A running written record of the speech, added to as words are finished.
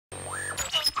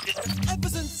Ever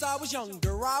since I was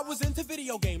younger, I was into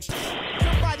video games.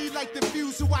 Somebody like the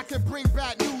Fuse so I can bring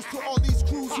bad news to all these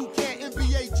crews who can't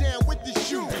NBA jam with the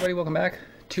shoe. Everybody, welcome back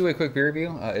to a quick beer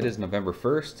review. It is November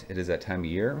 1st. It is that time of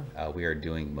year. We are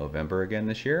doing Movember again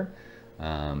this year.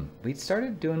 We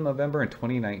started doing Movember in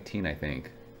 2019, I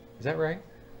think. Is that right?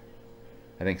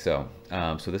 I think so.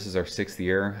 So this is our 6th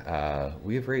year.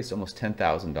 We have raised almost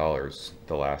 $10,000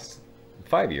 the last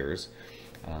 5 years.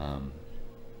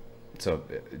 So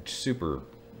super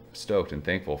stoked and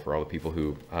thankful for all the people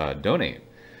who donate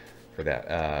for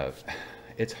that.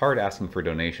 It's hard asking for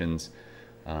donations.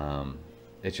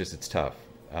 It's tough.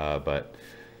 But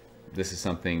this is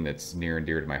something that's near and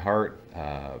dear to my heart.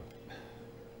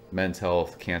 Men's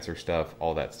health, cancer stuff,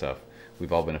 all that stuff.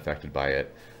 We've all been affected by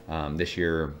it. This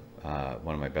year,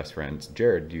 one of my best friends,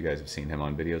 Jared, you guys have seen him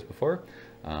on videos before.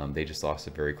 They just lost a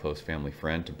very close family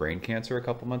friend to brain cancer a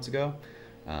couple months ago.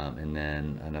 And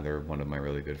then another one of my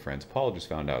really good friends, Paul, just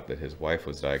found out that his wife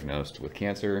was diagnosed with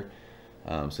cancer.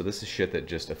 So this is shit that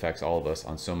just affects all of us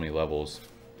on so many levels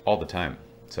all the time.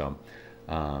 So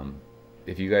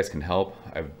if you guys can help,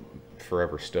 I'm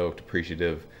forever stoked,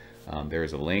 appreciative. There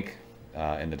is a link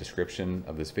in the description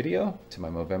of this video to my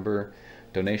Movember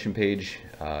donation page.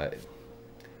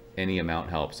 Any amount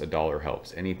helps. $1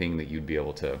 helps. Anything that you'd be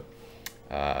able to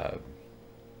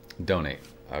donate,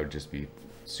 I would just be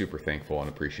super thankful and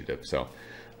appreciative. So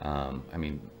I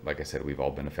mean, like I said, we've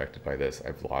all been affected by this.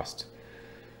 I've lost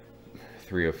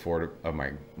 2 of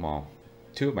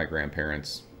my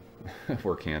grandparents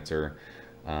for cancer.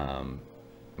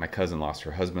 My cousin lost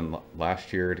her husband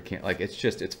last year to cancer. Like,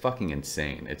 it's fucking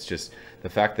insane. It's just the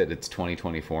fact that it's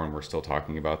 2024 and we're still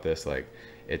talking about this, like,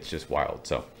 it's just wild.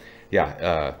 So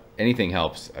yeah, anything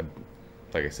helps.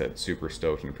 Like I said, super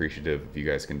stoked and appreciative if you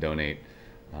guys can donate.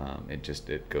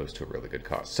 It goes to a really good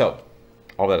cause. So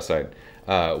all that aside,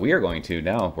 we are going to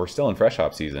now, we're still in fresh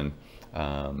hop season.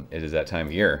 It is that time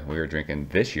of year. We are drinking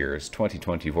this year's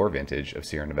 2024 vintage of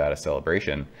Sierra Nevada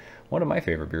Celebration, one of my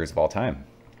favorite beers of all time.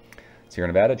 Sierra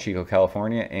Nevada, Chico,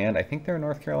 California, and I think they're in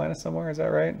North Carolina somewhere. Is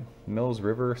that right? Mills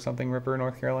River, something River,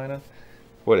 North Carolina.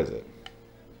 What is it?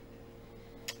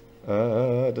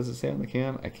 Does it say on the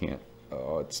can? I can't.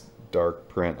 Oh, it's dark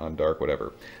print on dark,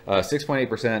 whatever.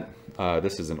 6.8%.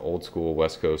 This is an old school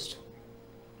West Coast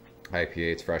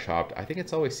IPA. It's fresh hopped. I think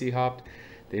it's always sea hopped.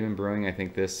 They've been brewing, I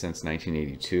think, this since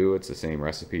 1982. It's the same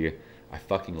recipe. I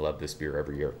fucking love this beer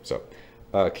every year. So,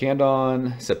 canned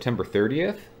on September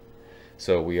 30th.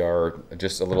 So we are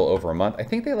just a little over a month. I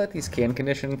think they let these can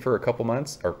condition for a couple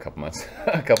months, a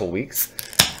couple weeks,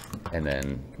 and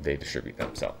then they distribute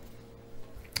them. So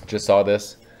just saw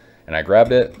this and I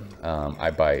grabbed it. I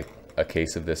buy a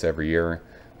case of this every year.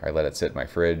 I let it sit in my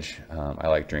fridge. I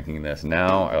like drinking this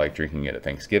now. I like drinking it at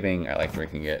Thanksgiving. I like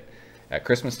drinking it at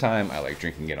Christmas time. I like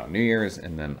drinking it on New Year's.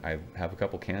 And then I have a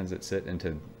couple cans that sit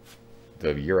into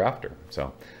the year after.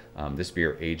 So this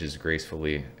beer ages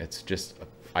gracefully. It's just a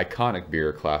iconic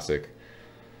beer, classic.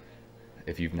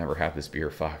 If you've never had this beer,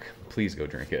 fuck, please go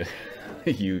drink it.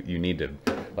 you need to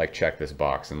like check this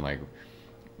box and like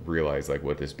realize like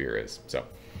what this beer is. So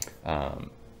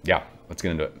yeah, let's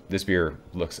get into it. This beer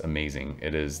looks amazing.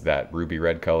 It is that ruby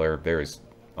red color. There is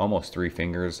almost 3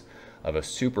 fingers of a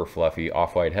super fluffy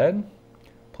off-white head.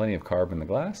 Plenty of carb in the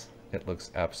glass. It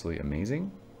looks absolutely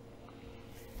amazing.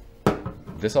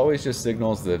 This always just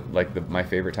signals that my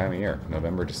favorite time of year.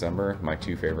 November, December, my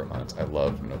 2 favorite months. I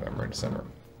love November and December.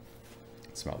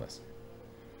 Smell this.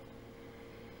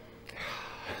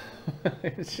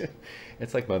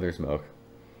 It's like mother's milk.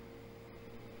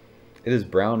 It is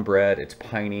brown bread. It's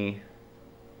piney.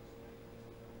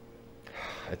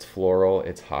 It's floral.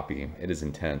 It's hoppy. It is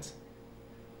intense.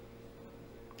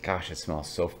 Gosh, it smells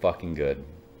so fucking good.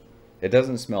 It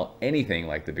doesn't smell anything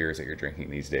like the beers that you're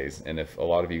drinking these days. And if a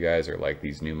lot of you guys are like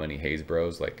these new money haze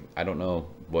bros, like, I don't know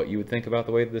what you would think about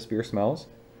the way that this beer smells.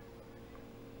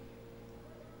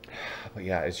 But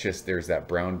yeah, it's just, there's that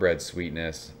brown bread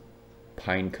sweetness,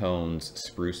 pine cones,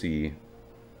 sprucey,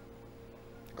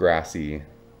 grassy.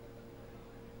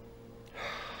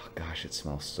 Gosh, it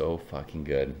smells so fucking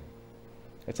good.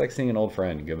 It's like seeing an old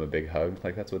friend. You give him a big hug.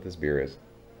 Like, that's what this beer is.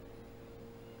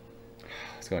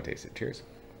 Let's go and taste it. Cheers.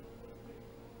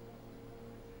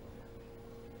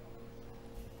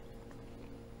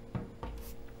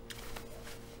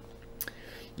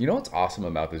 You know what's awesome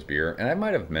about this beer, and I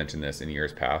might have mentioned this in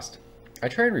years past. I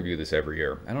try and review this every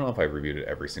year. I don't know if I've reviewed it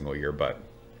every single year, but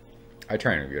I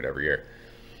try and review it every year.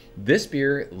 This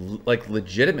beer, like,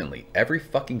 legitimately, every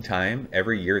fucking time,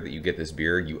 every year that you get this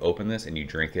beer, you open this and you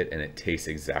drink it and it tastes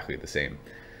exactly the same.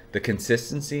 The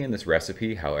consistency in this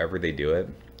recipe, however they do it,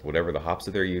 whatever the hops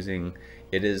that they're using,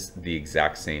 it is the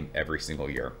exact same every single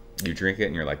year. You drink it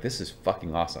and you're like, this is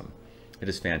fucking awesome. It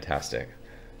is fantastic.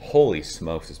 Holy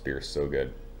smokes, this beer is so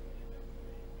good.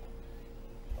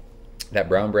 That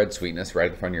brown bread sweetness right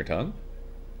at the front of your tongue,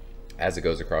 as it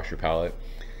goes across your palate,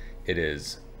 it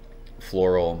is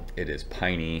floral, it is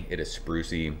piney, it is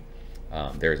sprucey.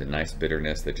 There's a nice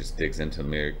bitterness that just digs into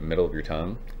the middle of your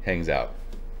tongue, hangs out.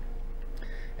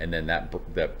 And then that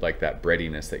like that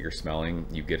breadiness that you're smelling,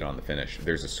 you get it on the finish.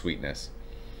 There's a sweetness.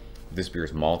 This beer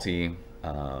is malty,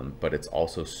 but it's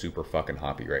also super fucking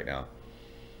hoppy right now.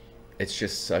 It's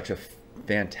just such a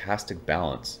fantastic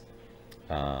balance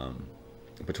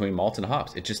between malts and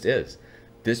hops. It just is.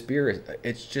 This beer is,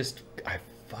 it's just, I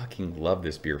fucking love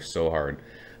this beer so hard.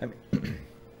 I mean,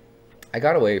 I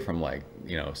got away from, like,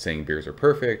 you know, saying beers are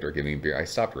perfect or giving beer. I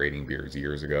stopped rating beers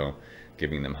years ago,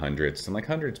 giving them hundreds. I'm like,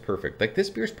 100's perfect. Like, this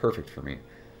beer's perfect for me.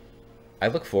 I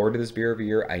look forward to this beer every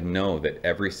year. I know that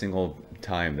every single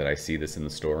time that I see this in the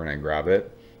store and I grab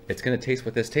it, it's going to taste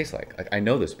what this tastes like. Like, I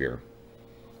know this beer.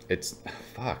 It's,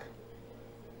 fuck.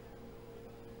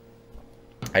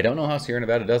 I don't know how Sierra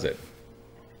Nevada does it.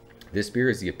 This beer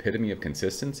is the epitome of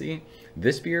consistency.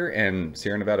 This beer and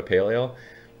Sierra Nevada Pale Ale,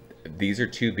 these are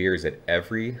two beers that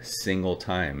every single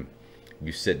time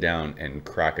you sit down and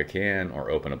crack a can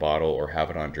or open a bottle or have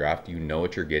it on draft, you know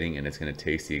what you're getting and it's going to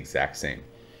taste the exact same.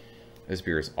 This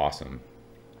beer is awesome.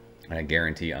 And I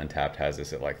guarantee Untappd has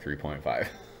this at like 3.5.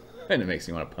 And it makes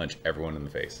me want to punch everyone in the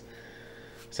face.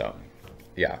 So,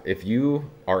 yeah, if you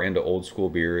are into old school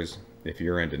beers, if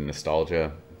you're into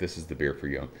nostalgia, this is the beer for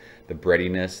you. The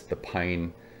breadiness, the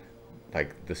pine,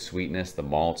 like the sweetness, the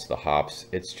malts, the hops,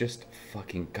 it's just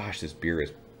fucking, gosh, this beer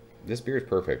is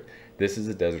perfect. This is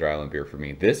a desert island beer for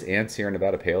me. This and Sierra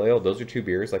Nevada Pale Ale, those are two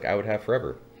beers like I would have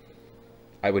forever.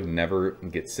 I would never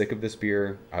get sick of this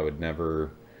beer. I would never,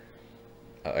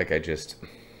 like, I just,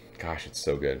 gosh, it's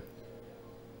so good.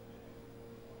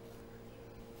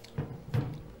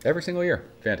 Every single year.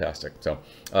 Fantastic. So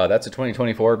that's a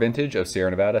 2024 vintage of Sierra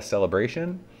Nevada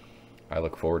Celebration. I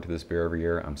look forward to this beer every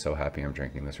year. I'm so happy I'm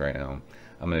drinking this right now.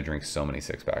 I'm going to drink so many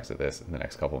 6-packs of this in the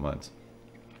next couple months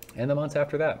and the months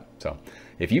after that. So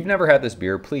if you've never had this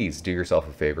beer, please do yourself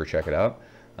a favor, check it out.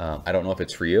 I don't know if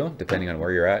it's for you, depending on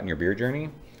where you're at in your beer journey.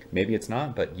 Maybe it's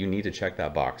not, but you need to check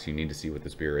that box. You need to see what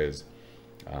this beer is,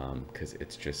 because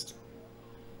it's just,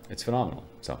 it's phenomenal.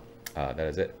 So that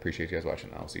is it. Appreciate you guys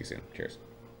watching. I'll see you soon. Cheers.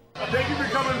 Thank you for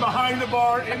coming behind the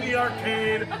bar, in the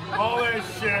arcade, all that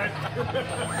shit.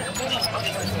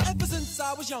 Ever since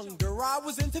I was younger, I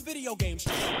was into video games.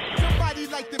 Somebody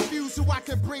like the Fuse so I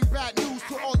can bring bad news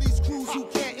to all these crews who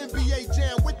can't NBA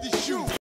jam with the shoe.